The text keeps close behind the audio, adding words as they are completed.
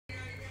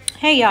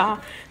Hey y'all,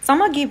 so I'm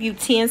gonna give you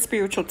 10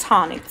 spiritual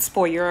tonics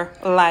for your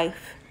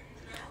life.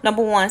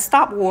 Number one,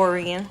 stop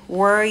worrying.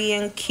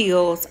 Worrying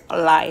kills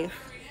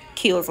life.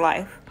 Kills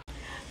life.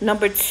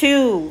 Number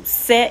two,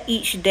 set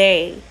each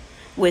day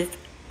with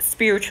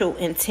spiritual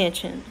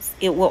intentions.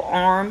 It will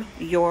arm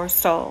your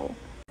soul.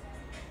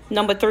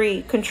 Number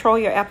three, control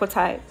your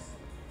appetite.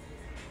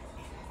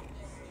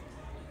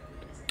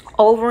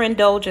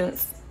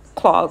 Overindulgence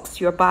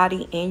clogs your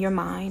body and your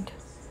mind.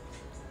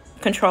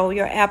 Control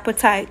your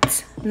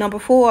appetite. Number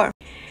four,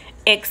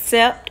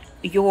 accept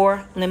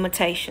your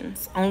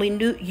limitations. Only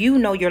you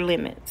know your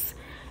limits.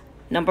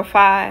 Number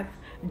five,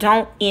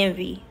 don't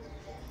envy.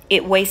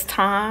 It wastes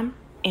time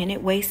and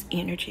it wastes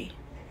energy.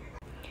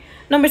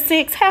 Number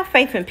six, have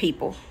faith in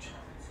people.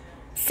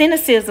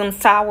 Cynicism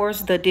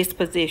sours the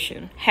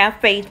disposition.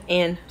 Have faith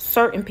in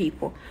certain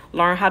people.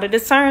 Learn how to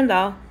discern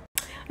though.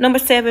 Number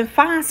seven,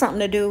 find something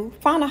to do.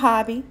 Find a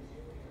hobby.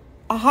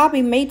 A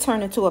hobby may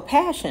turn into a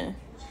passion.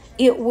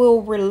 It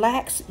will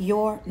relax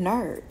your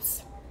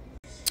nerves.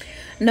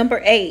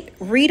 Number eight,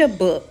 read a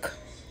book.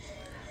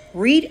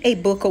 Read a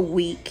book a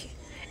week,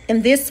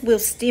 and this will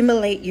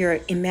stimulate your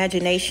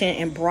imagination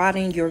and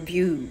broaden your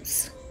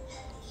views.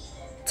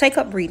 Take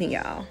up reading,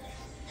 y'all.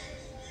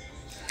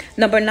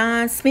 Number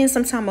nine, spend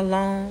some time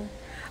alone.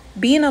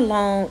 Being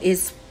alone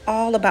is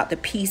all about the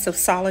peace of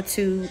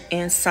solitude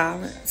and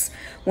silence.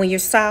 When you're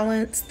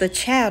silenced, the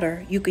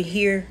chatter, you can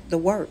hear the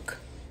work.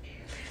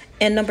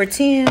 And number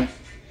 10,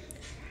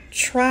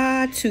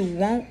 try to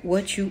want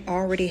what you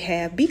already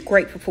have. Be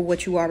grateful for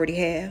what you already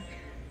have,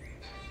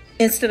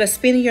 instead of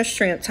spending your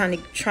strength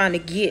trying to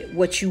get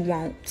what you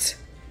want.